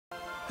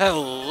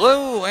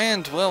Hello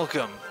and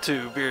welcome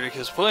to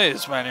Beardicus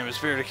Plays. My name is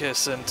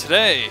Beardicus and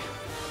today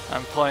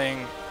I'm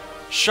playing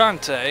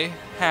Shantae,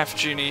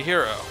 Half-Genie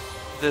Hero.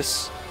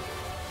 This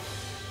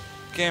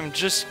game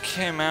just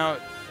came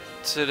out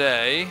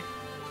today.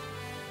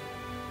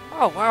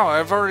 Oh wow,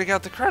 I've already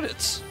got the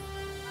credits.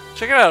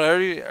 Check it out,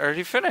 I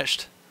already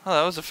finished. Oh,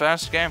 that was a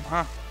fast game,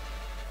 huh?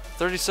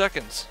 30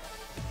 seconds.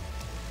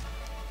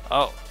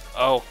 Oh.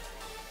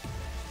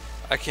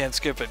 I can't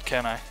skip it,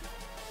 can I?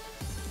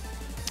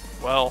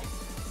 Well,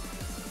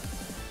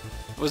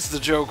 was the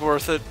joke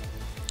worth it?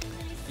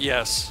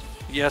 Yes.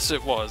 Yes,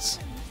 it was.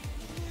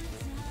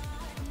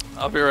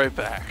 I'll be right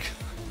back.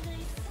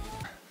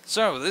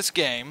 So, this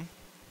game...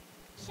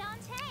 Shantae,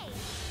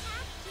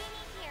 Half-Genie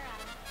Hero.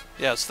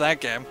 Yes,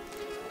 that game.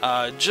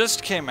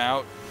 Just came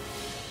out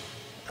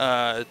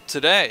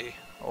today,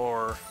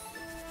 or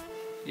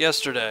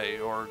yesterday,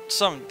 or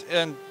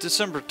in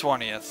December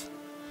 20th.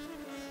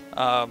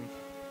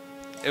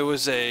 It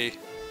was a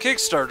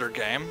Kickstarter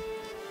game.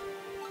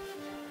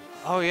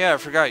 Oh yeah, I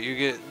forgot,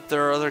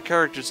 there are other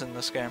characters in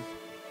this game.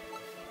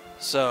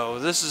 So,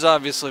 this is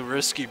obviously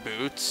Risky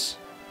Boots.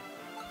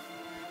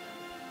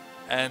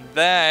 And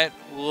that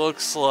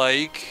looks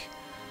like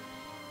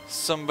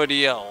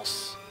somebody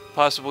else.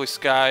 Possibly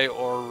Sky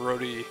or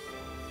Roadie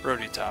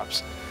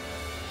Tops.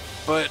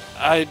 But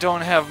I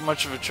don't have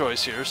much of a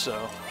choice here,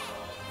 so...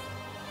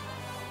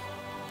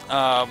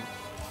 So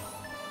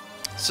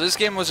this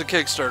game was a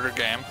Kickstarter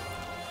game.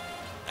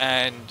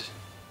 And...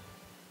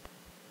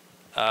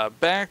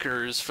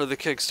 backers for the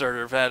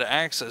Kickstarter have had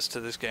access to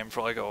this game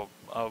for like a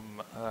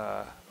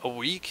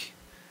week,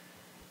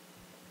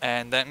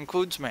 and that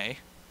includes me.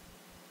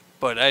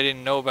 But I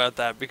didn't know about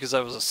that because I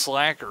was a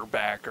slacker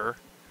backer,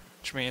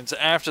 which means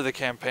after the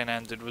campaign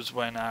ended was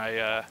when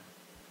I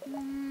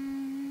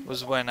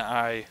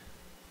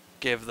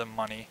gave them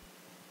money.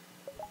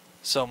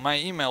 So my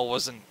email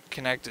wasn't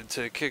connected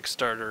to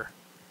Kickstarter,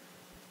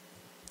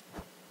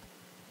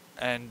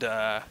 and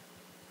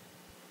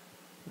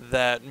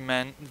that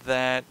meant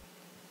that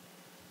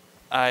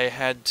I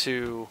had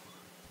to...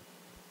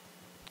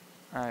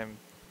 I'm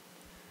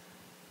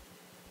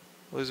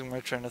losing my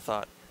train of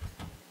thought.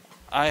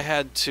 I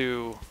had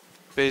to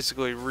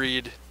basically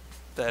read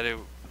that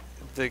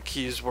the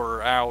keys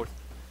were out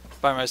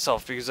by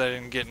myself because I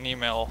didn't get an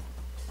email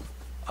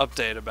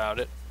update about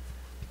it.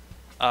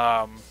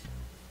 What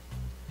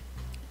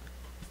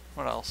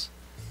else?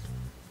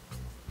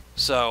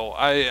 So,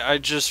 I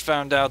just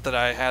found out that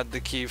I had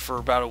the key for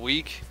about a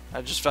week.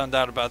 I just found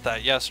out about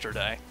that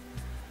yesterday.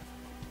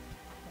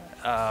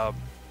 In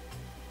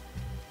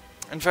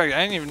fact, I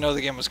didn't even know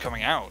the game was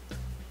coming out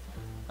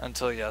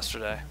until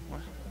yesterday.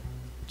 What?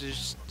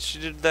 She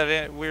did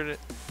that weird...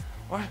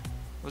 What?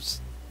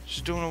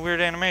 She's doing a weird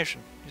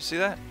animation. You see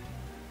that?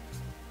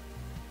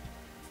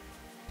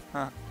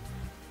 Huh.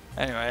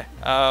 Anyway,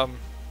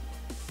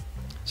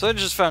 so I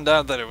just found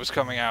out that it was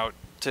coming out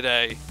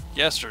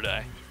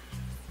yesterday.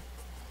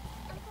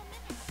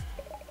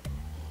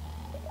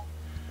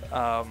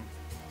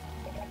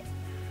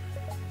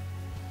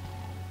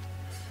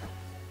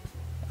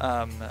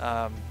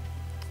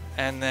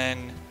 And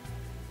then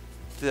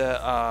the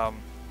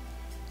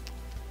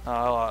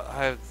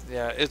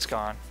yeah, it's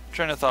gone.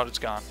 Train of thought, it's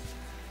gone.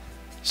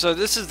 So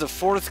this is the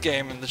 4th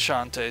game in the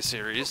Shantae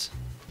series.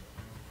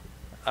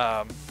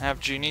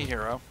 Half-Genie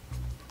Hero,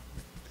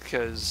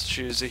 because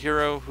she is a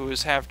hero who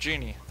is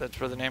half-genie. That's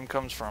where the name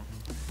comes from.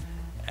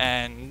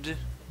 And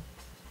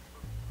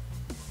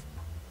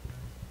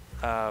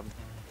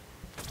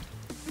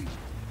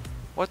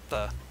what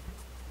the?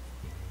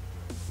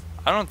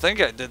 I don't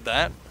think I did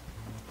that.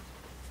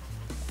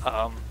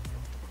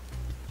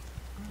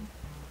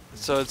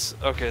 So it's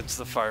okay, it's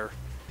the fire.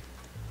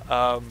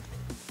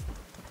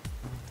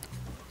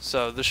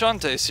 So the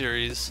Shantae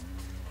series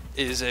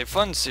is a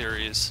fun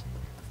series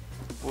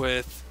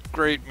with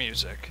great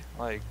music.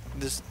 Like,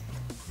 this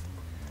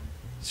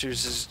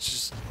series is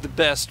just the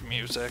best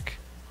music.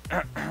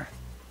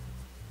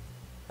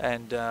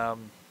 And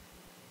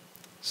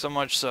so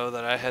much so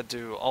that I had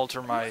to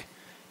alter my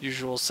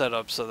usual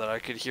setup so that I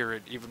could hear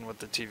it even with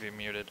the TV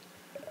muted.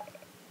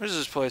 What is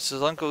this place?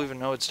 Does Uncle even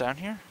know it's down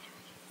here?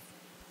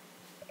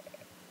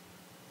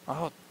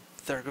 Oh,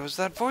 there goes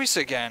that voice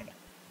again.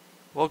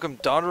 Welcome,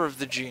 daughter of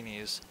the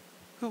genies.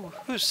 Who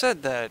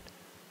said that?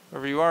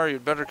 Wherever you are,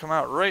 you'd better come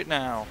out right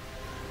now.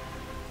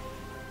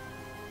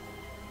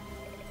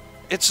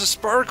 It's a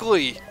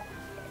Sparkly!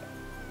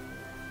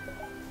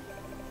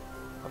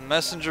 A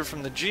messenger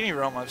from the genie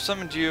realm. I've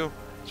summoned you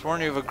to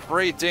warn you of a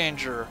great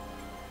danger.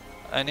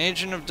 An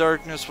agent of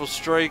darkness will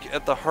strike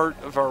at the heart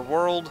of our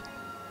world,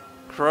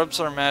 corrupts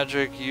our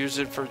magic, use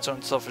it for its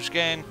own selfish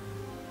gain.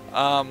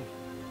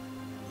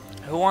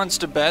 Who wants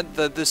to bet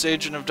that this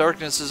agent of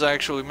darkness is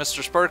actually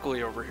Mr.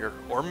 Sparkly over here?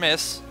 Or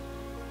Miss.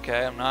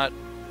 Okay, I'm not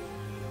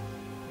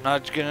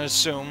gonna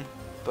assume,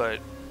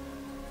 but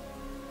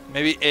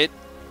maybe it.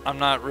 I'm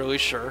not really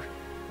sure.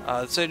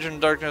 This agent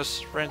of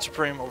darkness reigns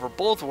supreme over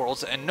both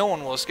worlds, and no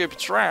one will escape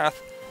its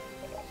wrath.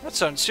 That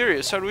sounds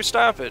serious. How do we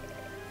stop it?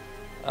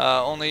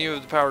 Only you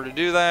have the power to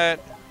do that.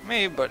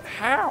 me, but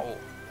how?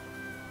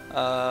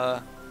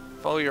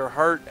 Follow your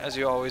heart as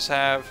you always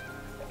have.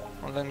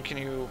 Well, then can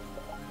you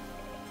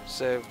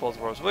save both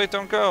worlds? Wait,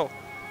 don't go.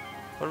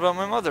 What about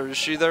my mother? Is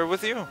she there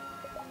with you?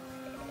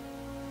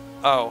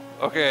 Oh,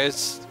 okay.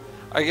 It's.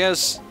 I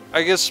guess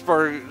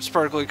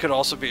Sparkly could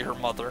also be her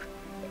mother.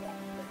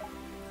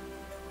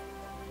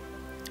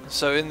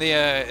 So in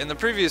the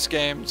previous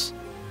games,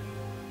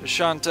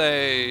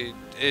 Shantae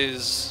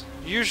is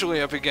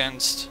usually up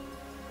against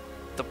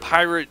the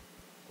pirate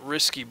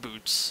Risky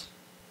Boots,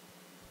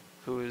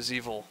 who is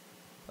evil.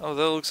 Oh,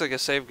 that looks like a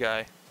save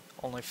guy,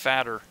 only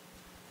fatter.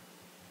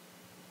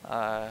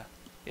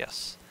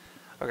 Yes.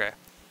 Okay.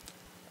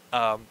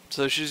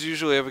 So she's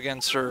usually up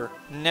against her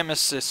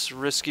nemesis,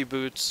 Risky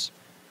Boots,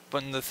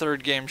 but in the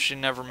third game she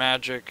never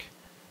magic,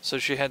 so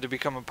she had to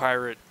become a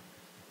pirate,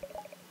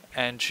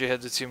 and she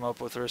had to team up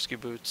with Risky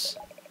Boots.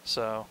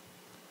 So,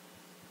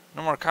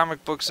 no more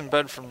comic books in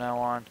bed from now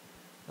on.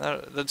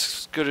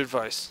 That's good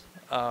advice.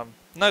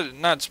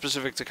 Not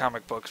specific to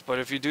comic books, but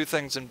if you do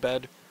things in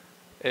bed,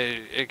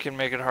 it can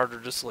make it harder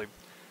to sleep.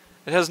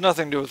 It has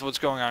nothing to do with what's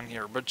going on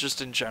here, but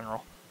just in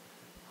general.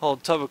 A whole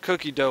tub of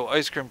cookie dough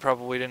ice cream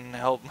probably didn't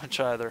help much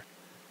either.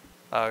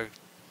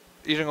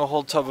 Eating a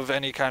whole tub of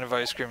any kind of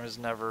ice cream is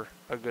never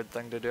a good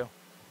thing to do.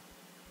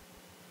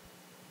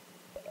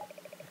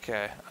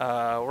 Okay,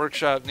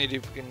 workshop, knee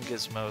deep in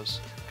gizmos.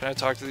 Can I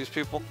talk to these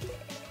people?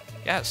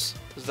 Yes,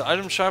 this is the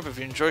item shop if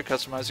you enjoy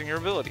customizing your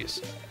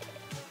abilities.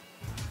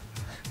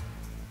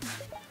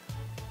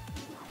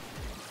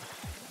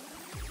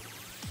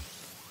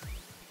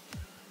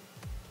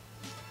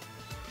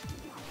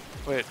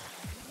 Wait,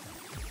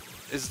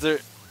 is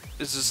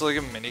this like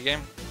a mini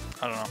game?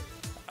 I don't know.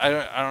 I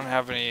don't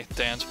have any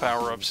dance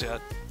power-ups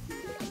yet.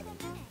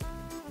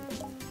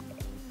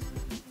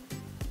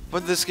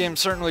 But this game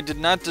certainly did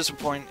not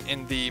disappoint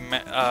in the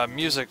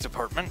music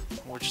department,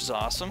 which is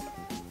awesome.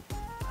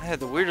 I had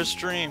the weirdest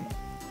dream.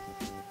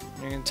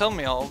 You can tell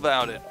me all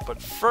about it,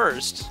 but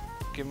first,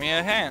 give me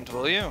a hand,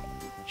 will you?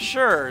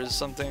 Sure, is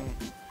something.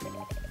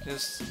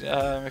 Just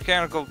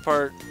mechanical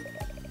part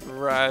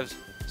arrived.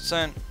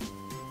 Sent.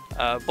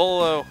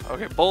 Bolo.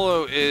 Okay,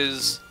 Bolo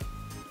is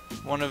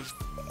one of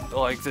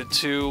like the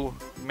two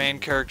main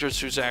characters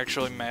who's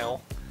actually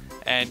male,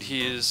 and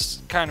he is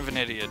kind of an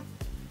idiot.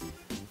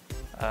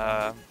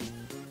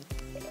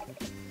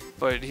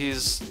 But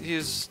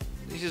he's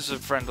a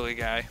friendly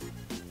guy.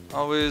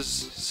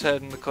 Always his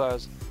head in the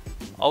clouds.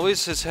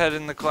 Always his head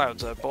in the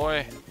clouds, that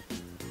boy.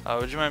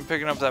 Would you mind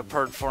picking up that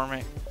part for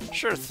me?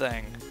 Sure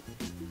thing.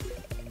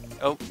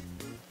 Oh.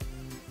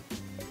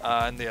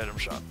 In the item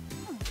shop.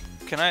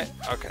 Can I?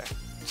 Okay.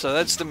 So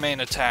that's the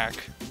main attack,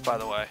 by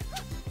the way.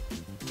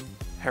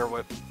 Hair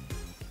whip.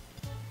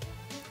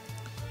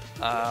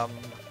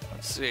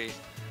 Let's see.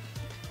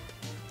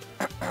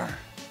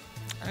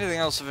 Anything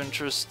else of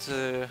interest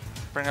to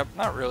bring up?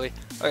 Not really.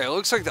 Okay, it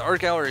looks like the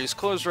art gallery is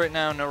closed right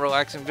now. No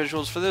relaxing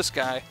visuals for this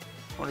guy.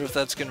 Wonder if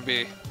that's gonna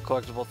be a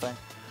collectible thing.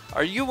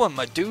 Are you a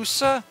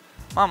Medusa?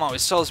 Mom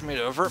always tells me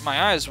to avert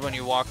my eyes when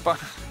you walk by.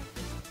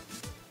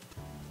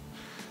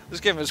 This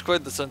game has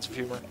quite the sense of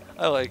humor.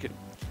 I like it.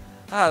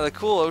 Ah, the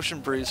cool ocean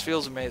breeze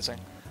feels amazing.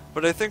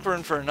 But I think we're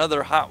in for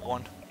another hot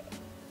one.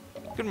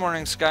 Good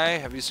morning, Sky.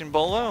 Have you seen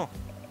Bolo?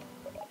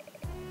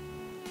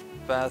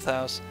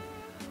 Bathhouse.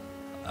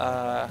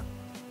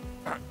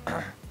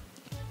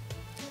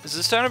 Is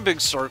this town a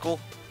big circle,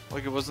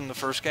 like it was in the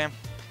first game?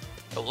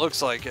 It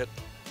looks like it.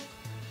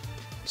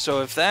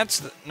 So if that's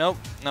the... Nope,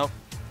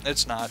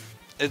 it's not.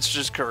 It's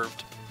just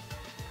curved.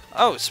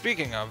 Oh,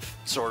 speaking of,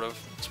 sort of.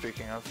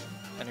 Speaking of,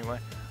 anyway.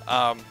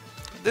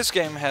 This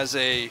game has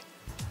a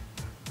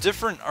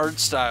different art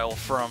style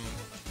from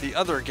the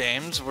other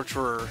games, which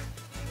were...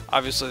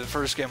 Obviously, the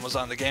first game was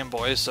on the Game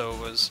Boy, so it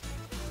was,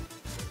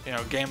 you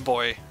know, Game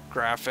Boy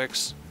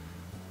graphics.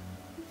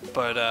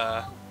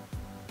 But,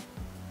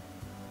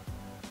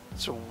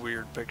 it's a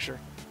weird picture,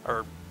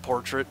 or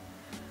portrait.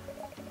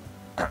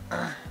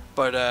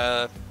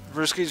 But,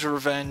 Risky's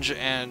Revenge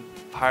and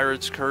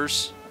Pirate's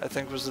Curse, I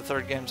think was the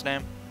third game's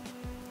name,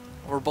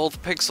 were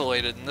both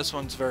pixelated, and this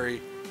one's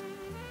very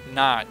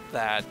not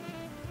that.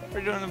 What are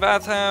you doing in the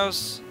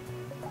bathhouse?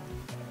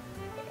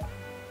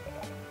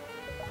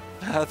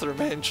 Bathroom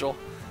Angel.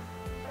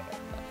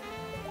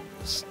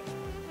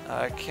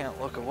 I can't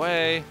look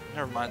away.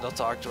 Never mind, I'll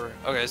talk to her.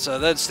 Okay, so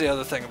that's the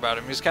other thing about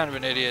him. He's kind of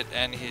an idiot,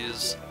 and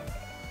he's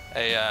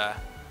a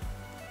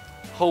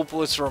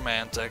hopeless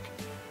romantic.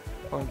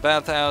 Going to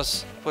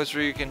bathhouse, place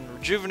where you can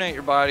rejuvenate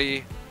your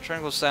body,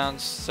 tranquil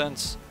sounds,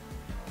 sense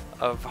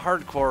of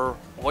hardcore,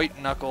 white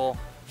knuckle,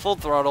 full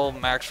throttle,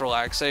 max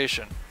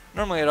relaxation.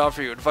 Normally I'd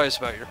offer you advice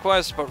about your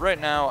quest, but right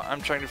now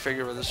I'm trying to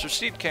figure where this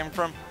receipt came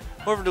from.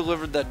 Whoever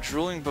delivered that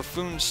drooling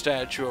buffoon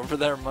statue over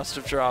there must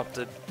have dropped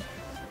it.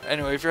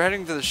 Anyway, if you're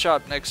heading to the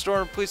shop next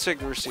door, please take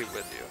the receipt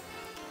with you.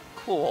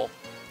 Cool.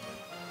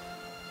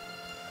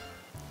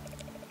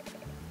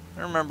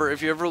 And remember,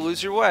 if you ever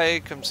lose your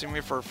way, come see me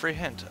for a free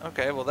hint.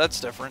 Okay, well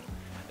that's different.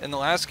 In the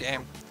last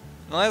game,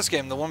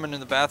 the woman in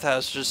the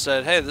bathhouse just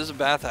said, "Hey, this is a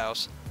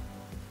bathhouse."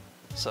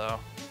 So,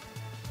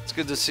 It's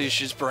good to see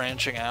she's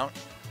branching out.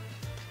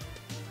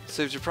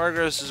 Saves your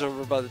progress is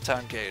over by the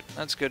town gate.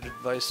 That's good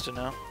advice to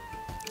know.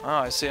 Oh,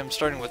 I see I'm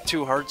starting with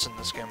 2 hearts in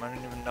this game. I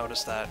didn't even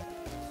notice that.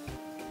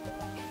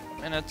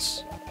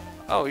 Minutes.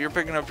 Oh, you're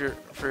picking up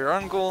for your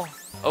uncle.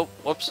 Oh,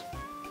 whoops.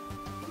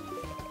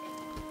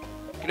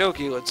 Okie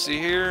dokie, let's see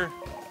here.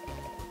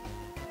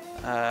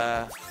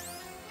 Hey,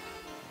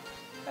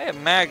 a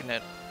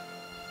magnet.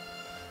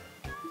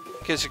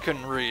 In case you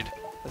couldn't read,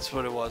 that's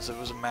what it was. It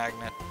was a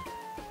magnet.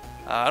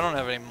 I don't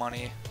have any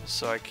money,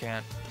 so I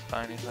can't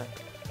buy anything.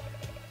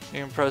 You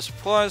can press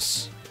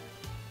plus.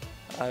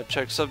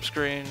 Check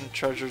subscreen,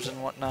 treasures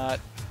and whatnot.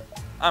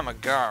 I'm a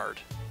guard.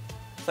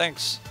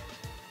 Thanks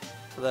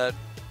for that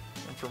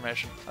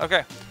information.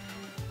 Okay.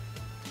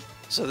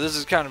 So this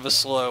is kind of a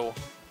slow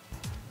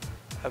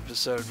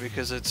episode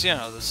because it's, you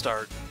know, the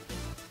start.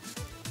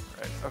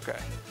 Right, okay.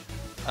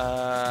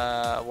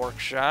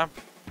 Workshop.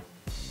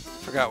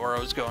 Forgot where I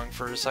was going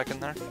for a second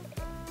there.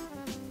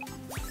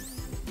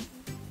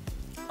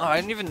 Oh, I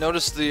didn't even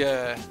notice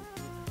the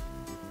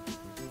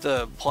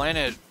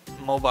planet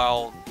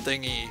mobile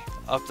thingy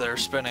up there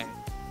spinning.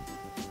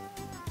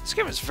 This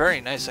game has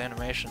very nice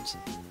animations.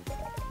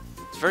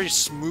 It's very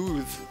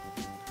smooth.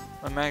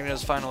 My magnet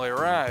has finally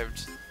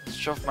arrived. Let's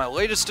show off my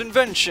latest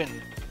invention.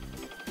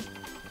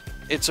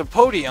 It's a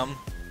podium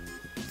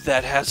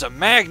that has a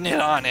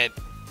magnet on it.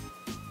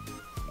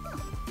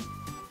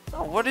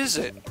 Oh, what is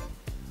it?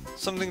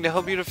 Something to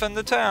help you defend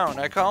the town.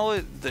 I call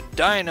it the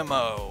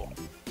Dynamo.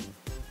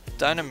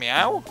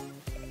 Dynamo?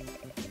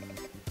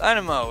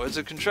 Dynamo is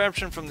a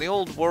contraption from the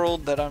old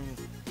world that I'm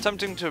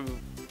attempting to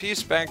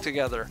piece back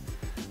together.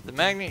 The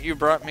magnet you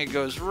brought me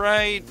goes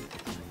right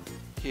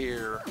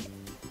here.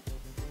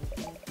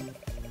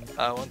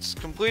 Once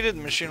completed,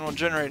 the machine will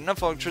generate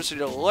enough electricity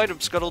to light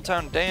up Scuttle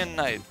Town day and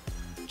night.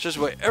 Just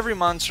away every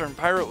monster and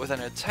pirate within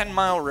a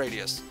 10-mile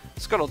radius.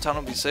 Scuttle Town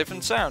will be safe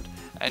and sound,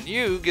 and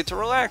you get to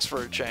relax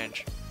for a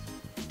change.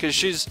 Because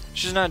she's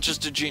not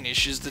just a genie,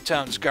 she's the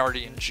town's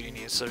guardian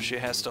genie, so she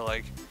has to,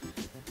 like,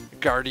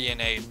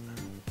 guardianate.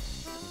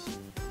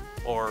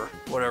 Or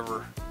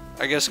whatever.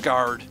 I guess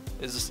guard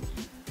is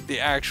the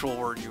actual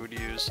word you would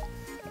use,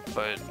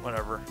 but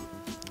whatever.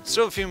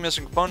 Still a few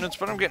missing components,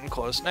 but I'm getting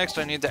close. Next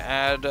I need to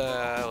add,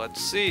 let's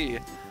see.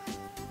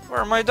 Where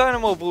are my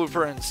dynamo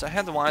blueprints? I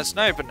had them last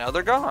night, but now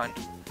they're gone.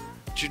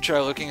 Did you try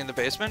looking in the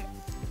basement?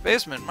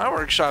 Basement? My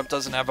workshop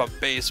doesn't have a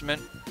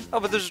basement. Oh,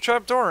 but there's a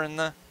trapdoor in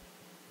the...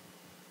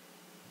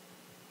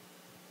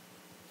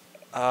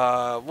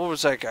 what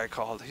was that guy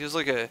called? He's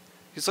like a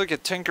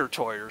tinker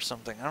toy or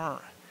something. I don't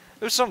know.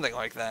 It was something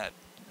like that.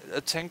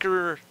 A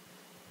tinker...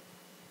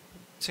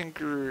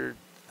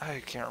 I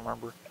can't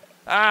remember.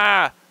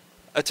 Ah!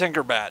 A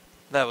tinker bat.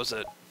 That was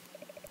it.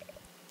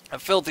 A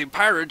filthy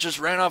pirate just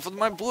ran off with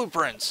my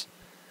blueprints.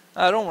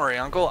 Don't worry,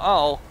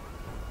 Uncle.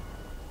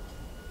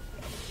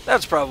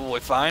 That's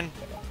probably fine.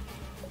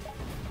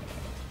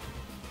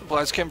 The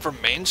blast came from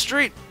Main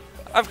Street?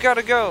 I've got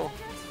to go.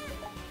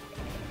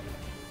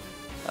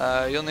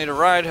 You'll need a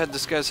ride. Head to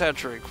Sky's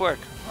Hatchery. Quick.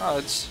 Oh,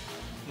 it's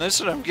nice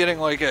that I'm getting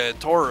like a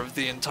tour of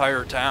the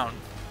entire town.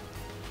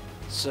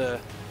 Is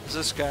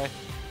this guy?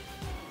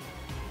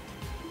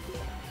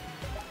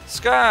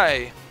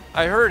 Sky!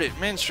 I heard it.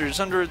 Main Street is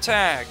under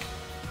attack.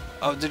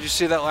 Oh, did you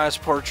see that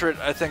last portrait?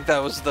 I think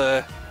that was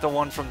the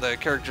one from the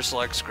character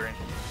select screen.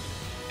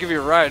 I'll give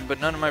you a ride, but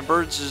none of my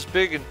birds is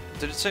big and...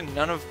 Did it say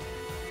none of...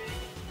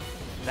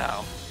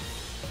 No.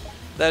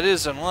 That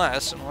is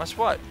unless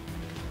what?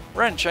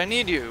 Wrench, I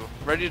need you.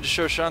 Ready to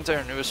show Shantae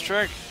our newest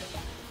trick?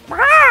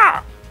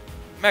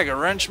 Mega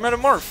Wrench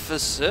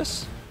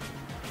Metamorphosis.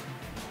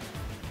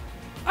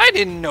 I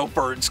didn't know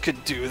birds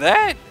could do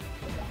that.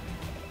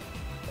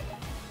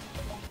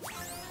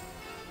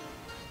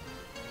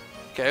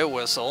 Okay, a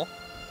whistle.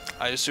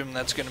 I assume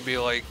that's going to be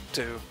like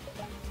to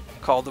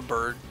call the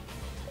bird.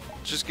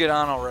 Just get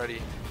on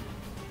already.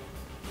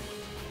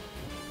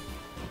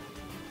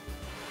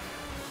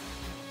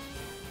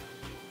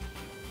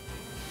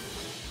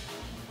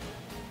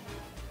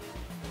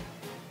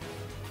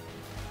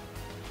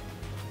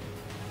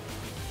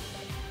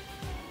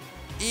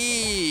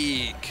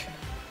 Eek!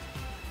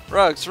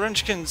 Rugs,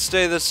 wrench can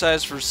stay this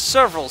size for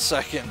several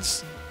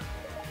seconds.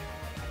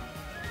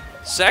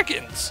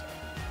 Seconds?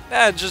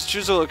 Just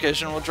choose a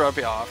location, we'll drop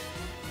you off.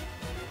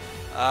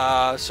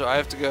 So I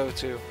have to go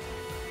to...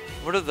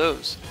 What are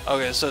those?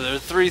 Okay, so there are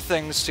 3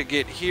 things to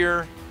get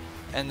here,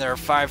 and there are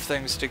 5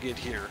 things to get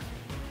here.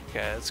 Okay,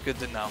 that's good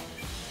to know.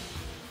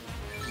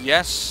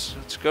 Yes,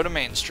 let's go to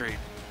Main Street.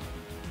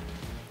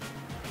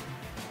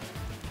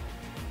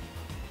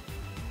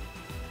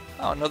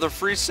 Oh, another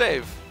free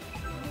save.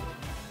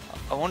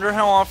 I wonder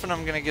how often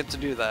I'm gonna get to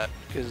do that,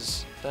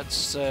 because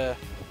that's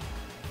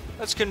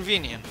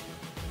convenient.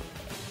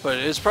 But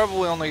it's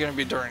probably only going to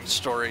be during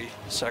story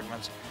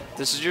segments.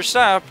 This is your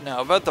stop.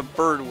 Now about the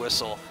bird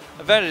whistle.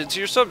 I've added it to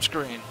your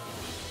subscreen.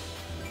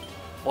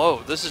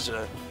 Whoa, this is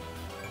a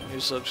new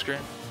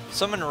subscreen.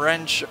 Summon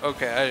wrench.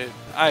 Okay,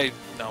 I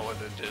know what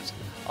it is.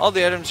 All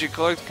the items you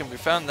collect can be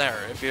found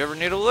there. If you ever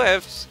need a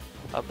lift,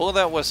 blow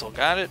that whistle.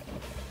 Got it?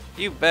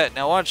 You bet.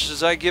 Now watch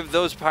as I give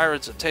those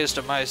pirates a taste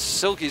of my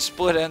silky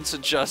split ends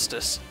of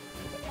justice.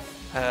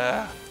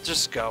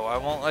 Just go. I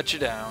won't let you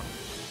down.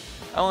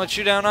 I won't let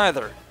you down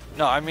either.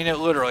 No, I mean it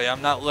literally.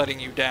 I'm not letting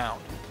you down.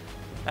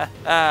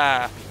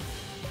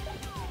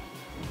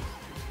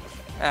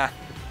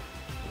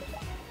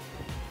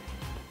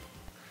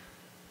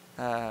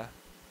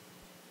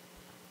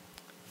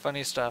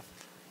 Funny stuff.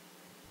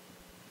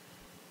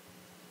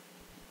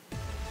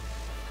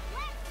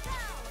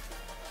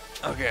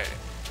 Okay,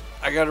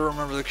 I gotta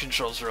remember the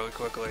controls really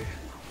quickly.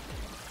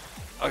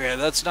 Okay,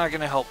 that's not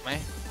gonna help me.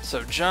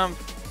 So jump,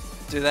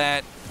 do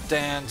that,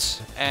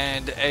 dance,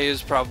 and A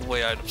is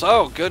probably items.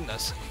 Oh,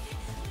 goodness.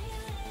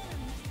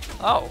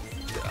 Oh.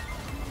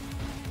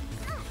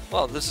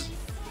 Well, this is...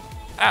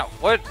 Ow,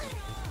 what?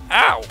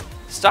 Ow!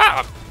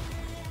 Stop!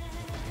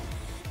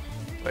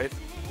 Wait,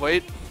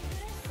 wait.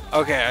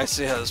 Okay, I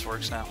see how this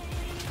works now.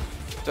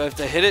 Do I have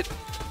to hit it?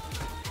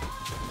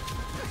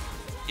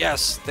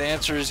 Yes, the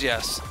answer is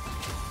yes.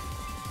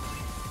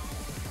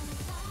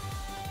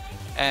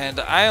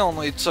 And I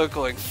only took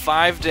like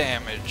 5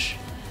 damage.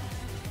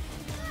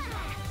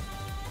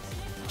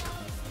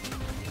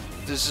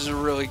 This is a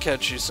really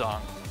catchy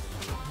song.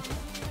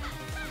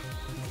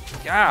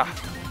 Yeah.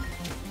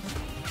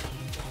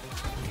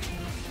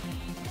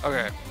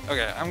 Okay,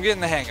 okay, I'm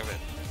getting the hang of it.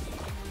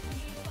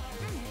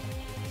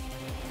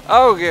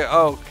 Okay,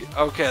 oh,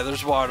 okay,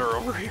 there's water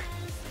over here.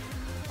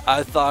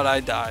 I thought I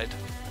died.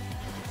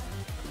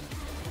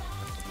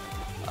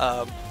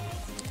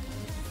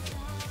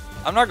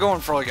 I'm not going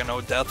for like a no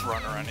death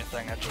run or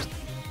anything.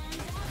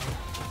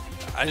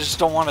 I just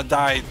don't want to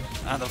die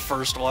on the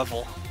first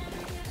level.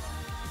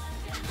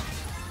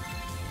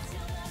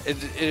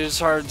 It is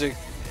hard to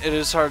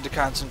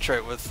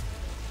concentrate with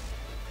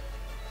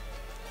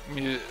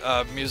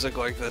music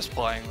like this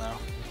playing though,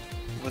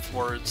 with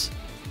words.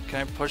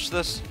 Can I push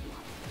this?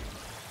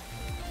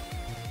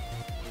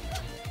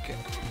 Okay.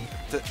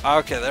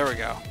 Okay, there we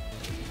go.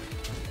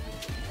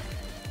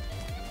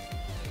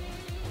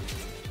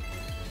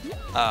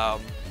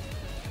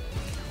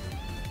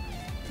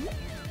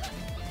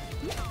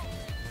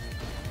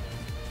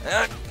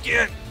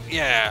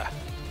 Yeah.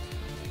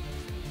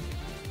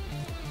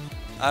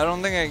 I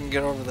don't think I can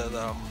get over there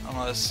though,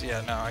 unless,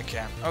 yeah, no, I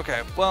can't.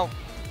 Okay, well,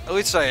 at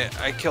least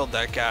I killed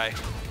that guy.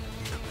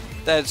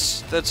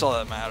 That's all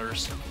that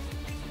matters.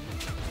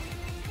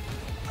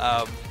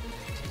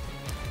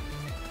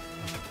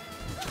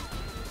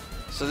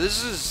 So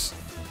this is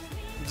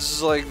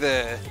like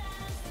the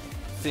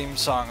theme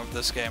song of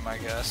this game, I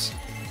guess.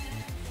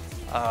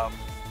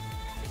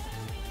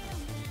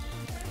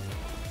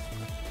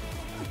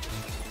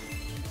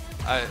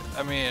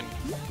 I mean,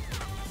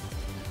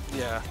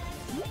 yeah.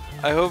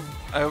 I hope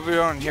we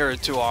don't hear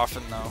it too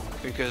often though,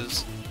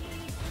 because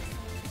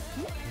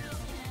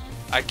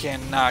I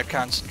cannot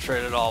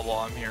concentrate at all while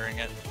I'm hearing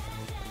it.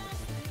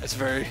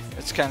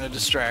 It's kind of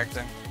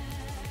distracting.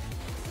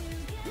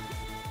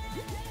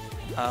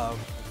 I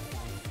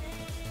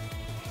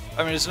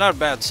mean, it's not a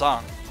bad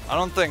song. I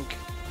don't think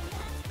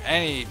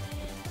any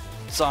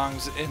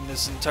songs in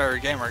this entire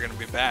game are going to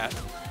be bad.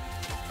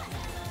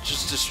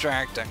 Just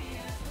distracting.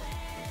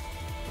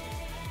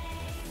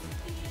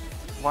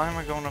 Why am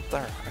I going up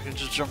there? I can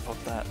just jump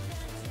up that.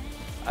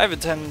 I have a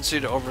tendency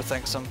to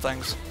overthink some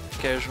things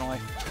occasionally.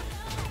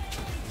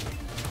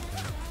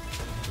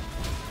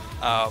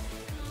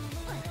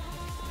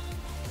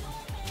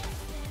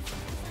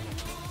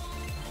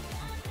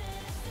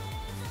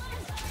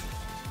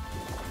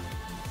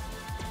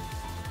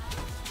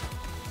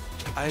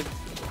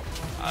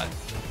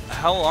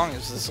 How long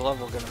is this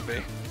level gonna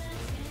be?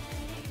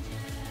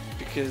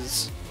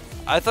 Because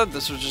I thought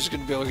this was just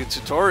gonna be like a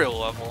tutorial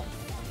level.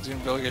 It's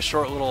gonna be like a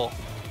short little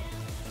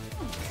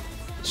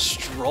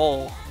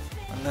stroll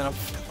and then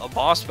a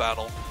boss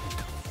battle.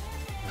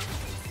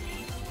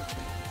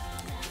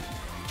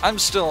 I'm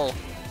still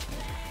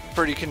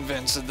pretty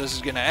convinced that this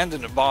is gonna end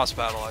in a boss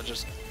battle.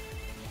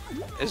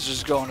 It's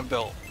just going a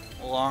bit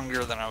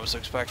longer than I was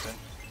expecting.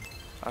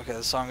 Okay,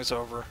 the song is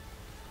over.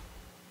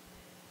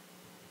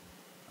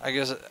 I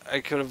guess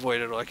I could have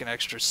waited like an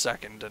extra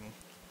second and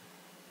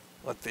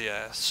let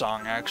the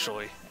song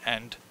actually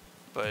end,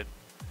 but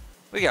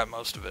we got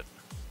most of it.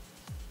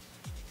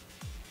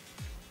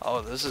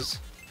 Oh, this is...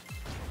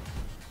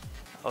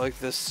 I like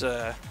this,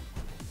 red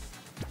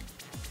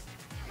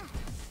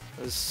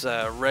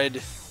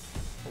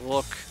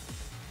look.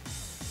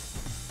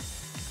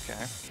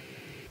 Okay.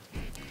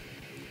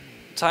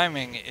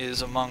 Timing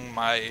is among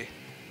my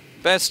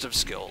best of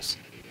skills,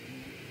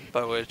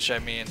 by which I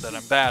mean that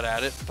I'm bad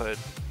at it, but...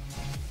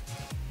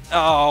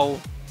 Oh!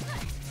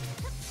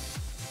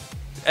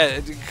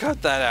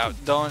 Cut that out.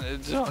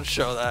 Don't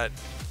show that.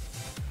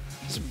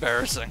 It's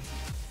embarrassing.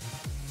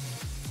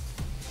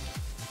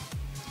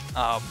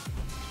 Oh,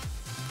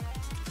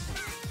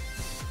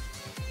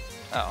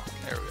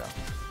 there we go.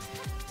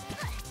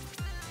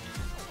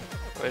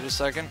 Wait a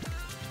second.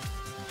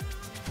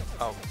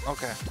 Oh,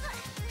 okay.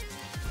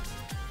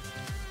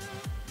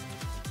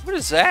 What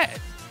is that?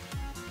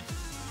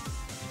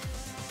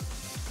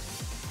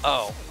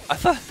 Oh, I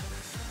thought...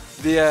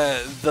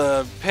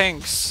 The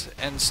pinks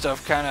and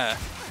stuff kind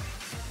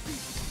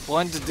of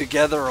blended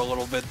together a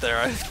little bit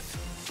there. I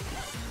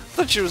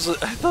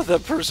thought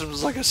that person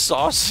was like a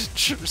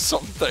sausage or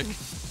something.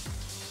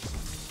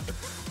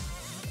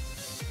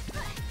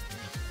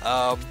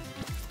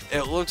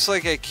 It looks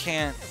like I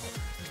can't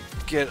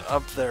get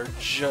up there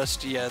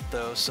just yet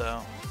though,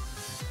 so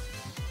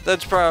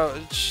that's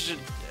probably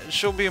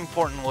she'll be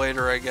important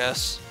later, I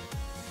guess.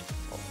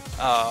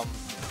 Ow,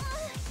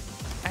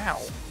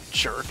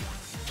 jerk.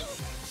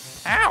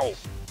 Ow,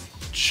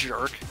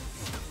 jerk.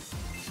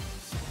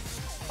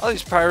 All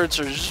these pirates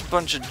are just a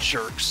bunch of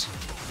jerks.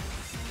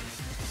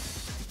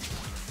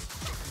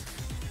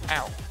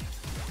 Ow.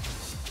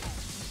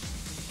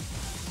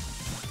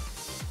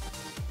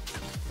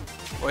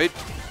 Wait.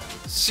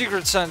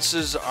 Secret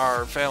senses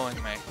are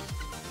failing me.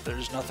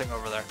 There's nothing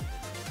over there.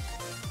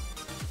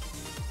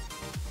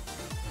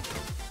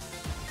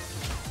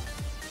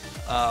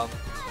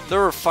 There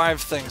were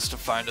 5 things to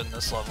find in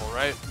this level,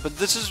 right? But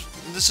this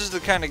is the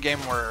kind of game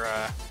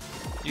where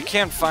you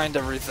can't find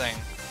everything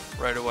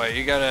right away.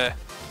 You gotta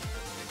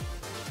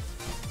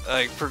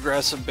like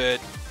progress a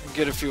bit,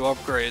 get a few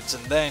upgrades,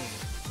 and then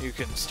you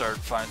can start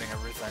finding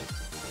everything.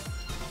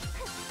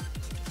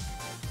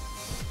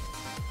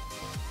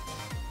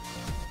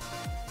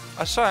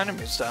 I saw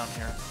enemies down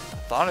here. I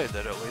thought I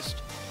did at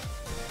least.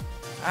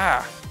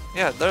 Ah,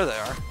 yeah, there they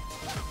are.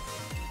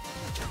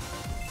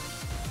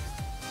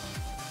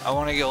 I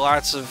want to get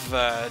lots of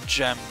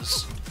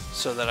gems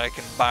so that I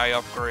can buy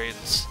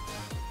upgrades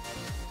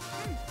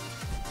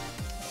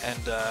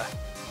and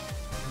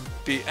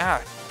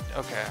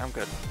okay, I'm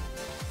good.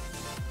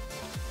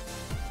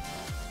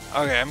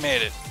 Okay, I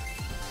made it.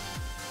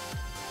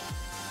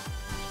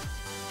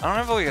 I don't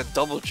have like a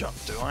double jump,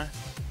 do I?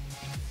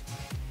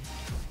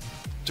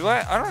 Do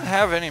I? I don't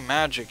have any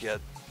magic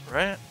yet,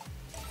 right?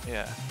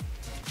 Yeah.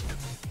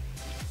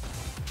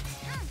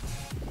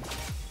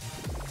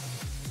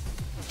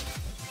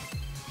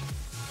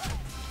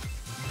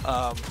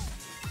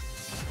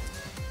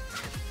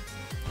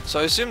 So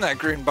I assume that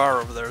green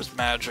bar over there is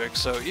magic,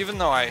 so even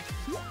though I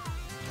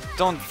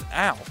don't,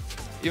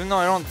 even though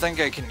I don't think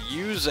I can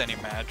use any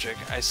magic,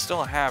 I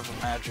still have a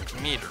magic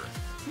meter.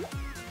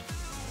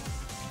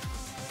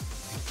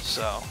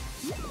 So,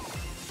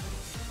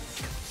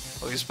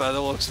 at least by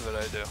the looks of it,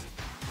 I do.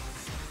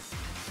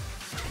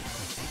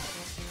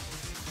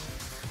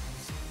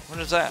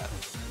 What is that?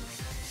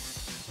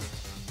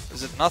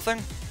 Is it nothing?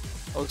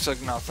 It looks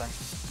like nothing.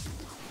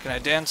 Can I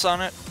dance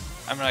on it?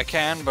 I mean, I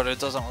can, but it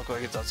doesn't look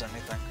like it does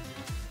anything.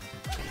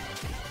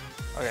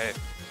 Okay.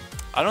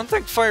 I don't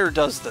think fire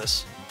does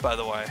this, by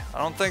the way. I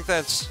don't think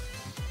that's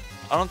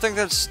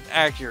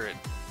accurate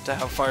to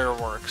how fire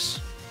works.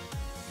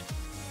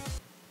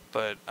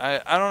 But I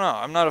don't know.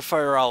 I'm not a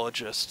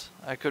fireologist.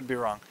 I could be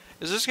wrong.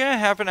 Is this gonna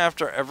happen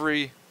after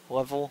every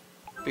level?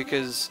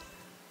 Because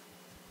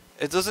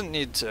it doesn't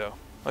need to.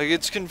 Like,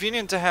 it's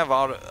convenient to have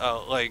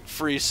like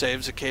free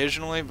saves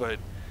occasionally, but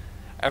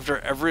after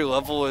every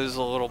level is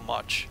a little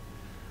much.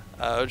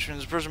 Which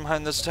means the person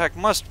behind this attack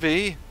must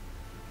be...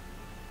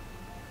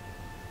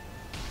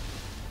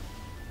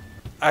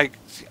 I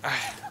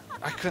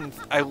couldn't...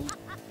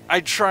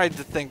 I tried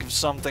to think of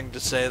something to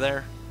say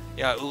there.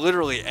 Yeah,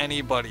 literally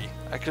anybody.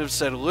 I could have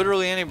said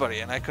literally anybody,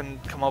 and I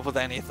couldn't come up with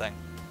anything.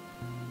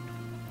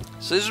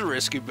 So these are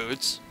Risky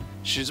Boots.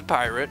 She's a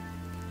pirate.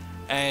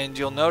 And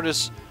you'll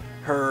notice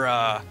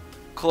her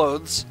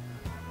clothes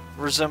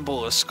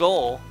resemble a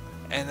skull,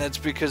 and that's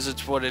because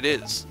it's what it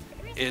is.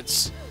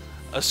 It's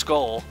a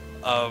skull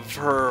of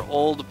her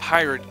old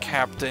pirate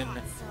captain.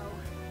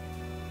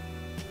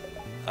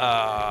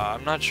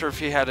 I'm not sure if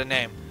he had a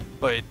name,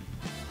 but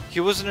he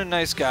wasn't a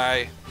nice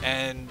guy,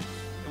 and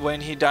when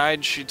he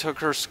died, she took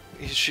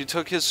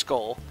his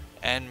skull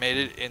and made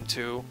it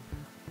into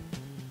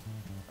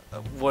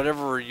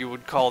whatever you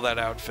would call that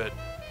outfit.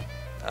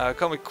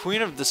 Call me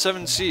Queen of the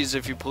Seven Seas,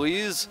 if you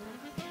please.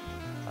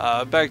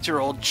 Back to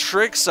your old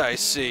tricks, I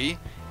see.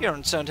 You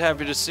don't sound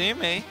happy to see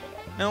me.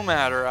 No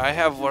matter, I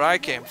have what I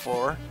came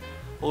for.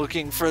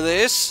 Looking for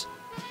this?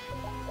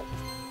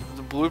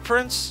 The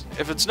blueprints?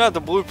 If it's not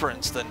the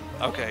blueprints, then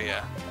okay,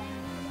 yeah.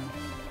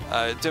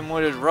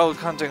 Dim-witted relic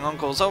hunting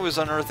uncle is always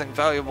unearthing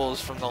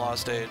valuables from the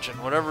lost age,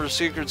 and whatever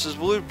secrets his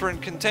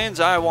blueprint contains,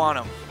 I want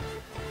them.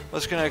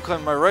 Thus can I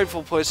claim my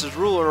rightful place as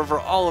ruler over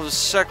all of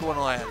Sequin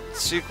Land.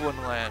 Sequin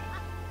Land.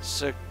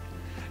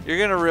 You're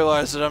gonna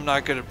realize that I'm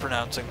not good at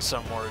pronouncing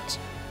some words.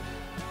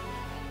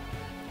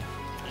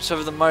 So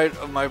for the might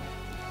of my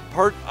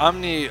part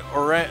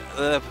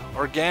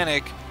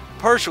organic,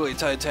 partially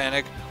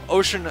titanic,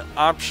 ocean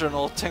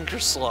optional tinker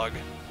slug.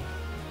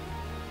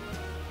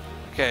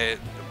 Okay,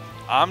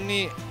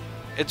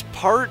 it's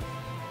part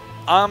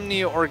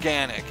omni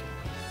organic.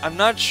 I'm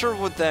not sure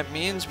what that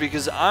means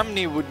because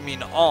omni would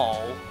mean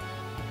all,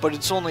 but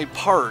it's only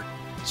part.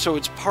 So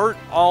it's part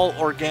all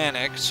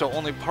organic, so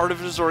only part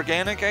of it is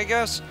organic, I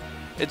guess.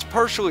 It's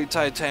partially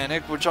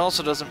titanic, which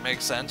also doesn't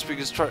make sense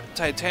because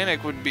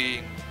titanic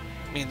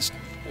means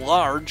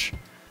large,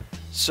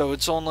 so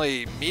it's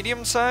only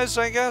medium sized,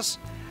 I guess.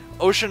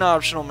 Ocean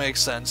optional makes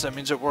sense. That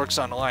means it works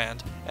on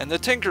land. And the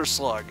Tinker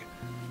Slug,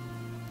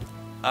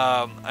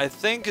 I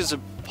think, is a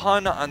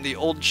pun on the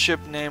old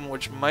ship name,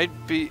 which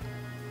might be...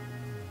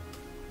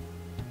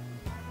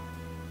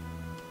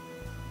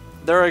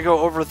 There I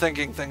go,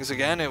 overthinking things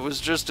again. It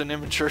was just an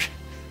immature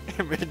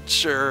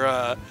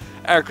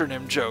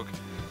acronym joke.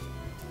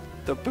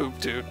 The poop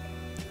dude.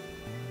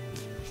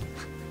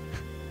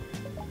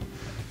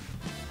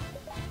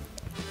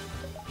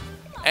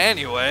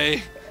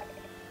 Anyway,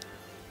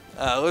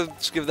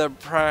 let's give that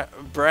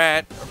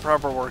brat a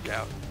proper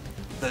workout.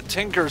 The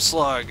Tinker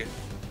Slug.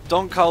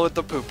 Don't call it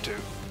the poop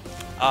tube.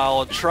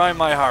 I'll try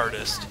my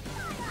hardest.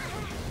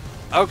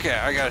 Okay,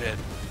 I got hit.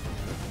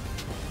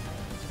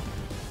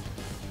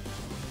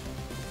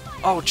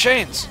 Oh,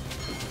 chains!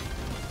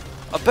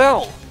 A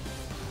bell!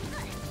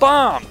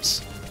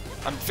 Bombs!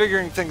 I'm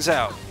figuring things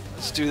out.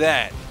 Let's do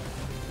that.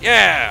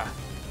 Yeah!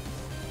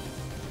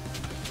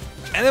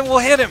 And then we'll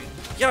hit him!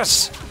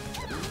 Yes!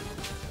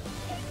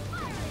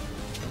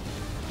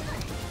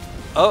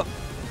 Oh.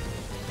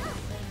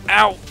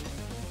 Ow!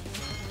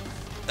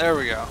 There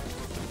we go.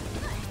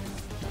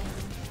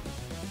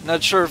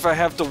 Not sure if I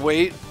have to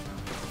wait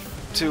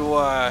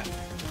to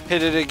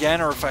hit it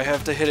again or if I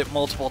have to hit it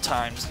multiple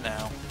times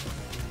now.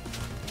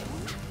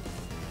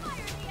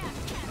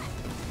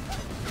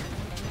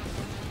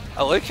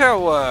 I like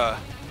how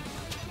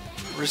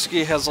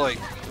Risky has like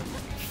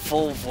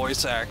full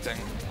voice acting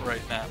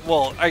right now.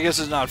 Well, I guess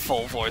it's not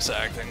full voice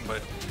acting,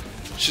 but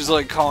she's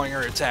like calling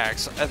her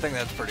attacks. I think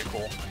that's pretty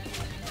cool.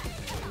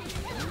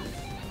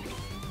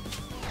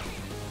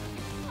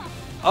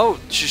 Oh,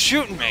 she's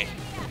shooting me!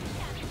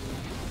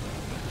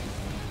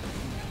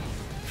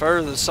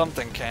 Fire the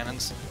something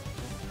cannons.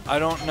 I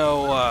don't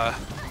know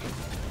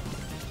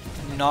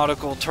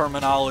nautical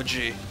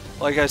terminology.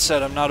 Like I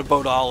said, I'm not a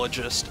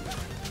boatologist,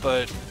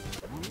 but...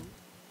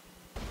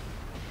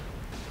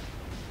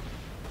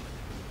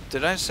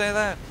 Did I say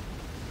that?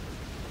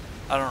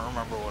 I don't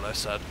remember what I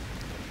said.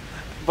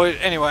 But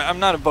anyway, I'm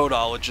not a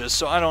boatologist,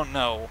 so I don't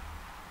know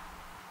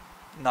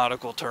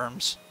nautical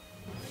terms.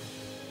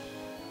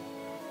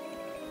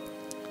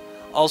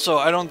 Also,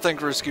 I don't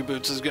think Risky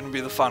Boots is going to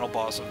be the final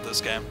boss of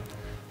this game.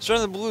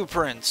 Starting the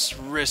blueprints,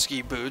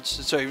 Risky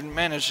Boots. So you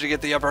managed to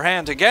get the upper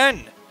hand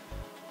again!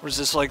 Was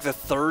this like the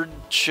third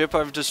ship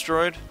I've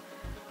destroyed?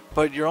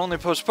 But you're only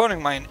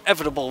postponing my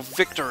inevitable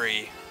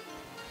victory.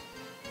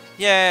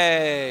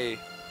 Yay!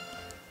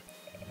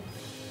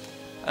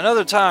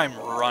 Another time,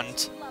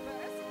 runt.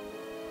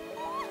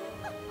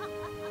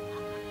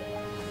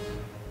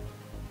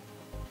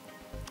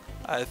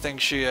 I think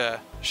she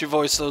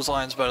voiced those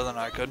lines better than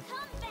I could.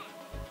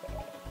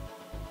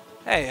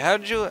 Hey, how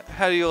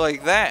do you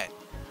like that?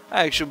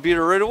 I actually beat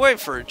her right away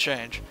for a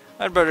change.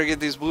 I'd better get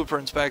these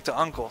blueprints back to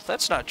Uncle.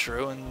 That's not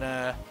true, and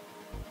I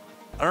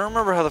don't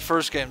remember how the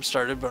first game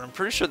started, but I'm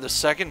pretty sure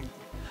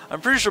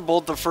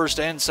both the first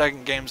and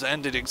second games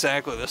ended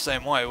exactly the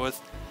same way, with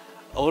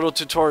a little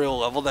tutorial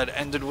level that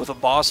ended with a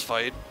boss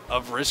fight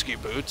of Risky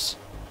Boots.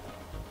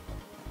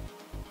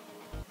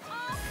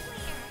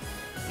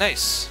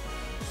 Nice.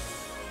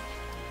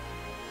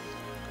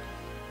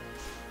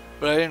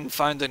 But I didn't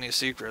find any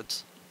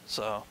secrets,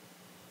 so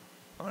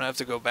I'm gonna have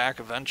to go back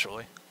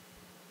eventually.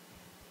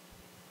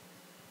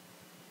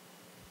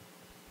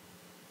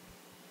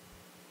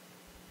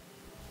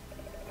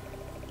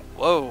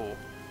 Whoa.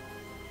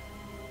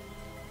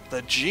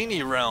 The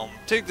Genie Realm.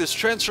 Take this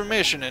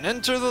transformation and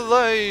enter the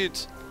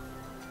light.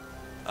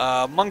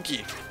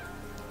 Monkey.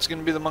 It's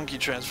gonna be the monkey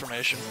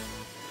transformation.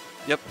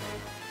 Yep.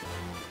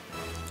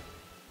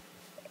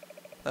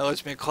 That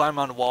lets me climb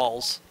on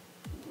walls.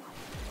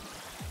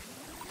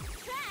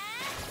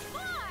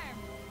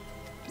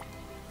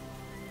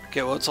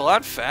 Okay, well, it's a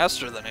lot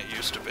faster than it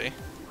used to be.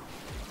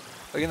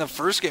 Like in the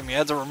first game, you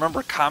had to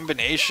remember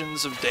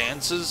combinations of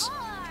dances.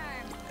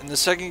 In the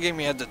second game,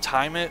 you had to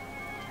time it.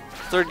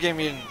 Third game,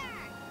 you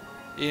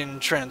didn't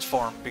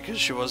transform because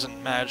she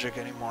wasn't magic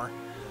anymore.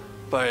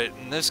 But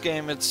in this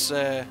game, it's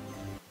I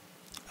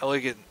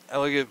like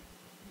it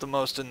the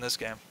most in this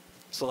game.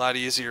 It's a lot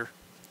easier.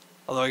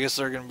 Although I guess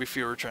there are going to be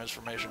fewer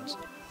transformations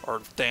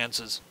or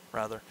dances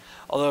rather.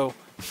 Although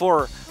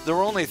there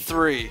were only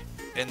 3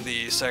 in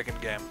the second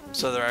game,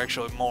 so there are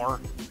actually more.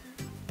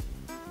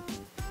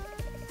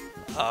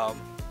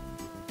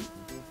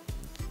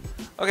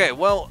 Okay,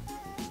 well,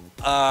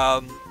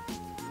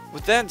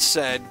 with that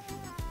said,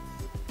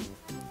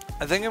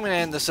 I think I'm going to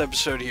end this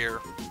episode here.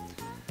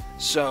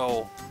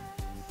 So,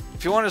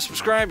 if you want to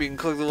subscribe, you can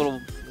click the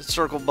little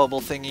circle bubble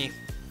thingy.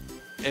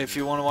 If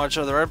you want to watch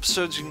other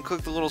episodes, you can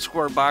click the little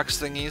square box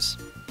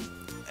thingies.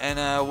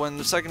 And when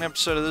the second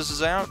episode of this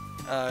is out,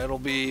 it'll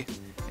be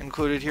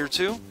included here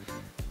too.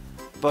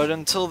 But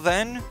until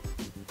then,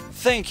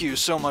 thank you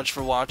so much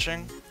for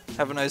watching.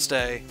 Have a nice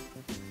day,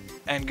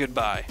 and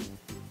goodbye.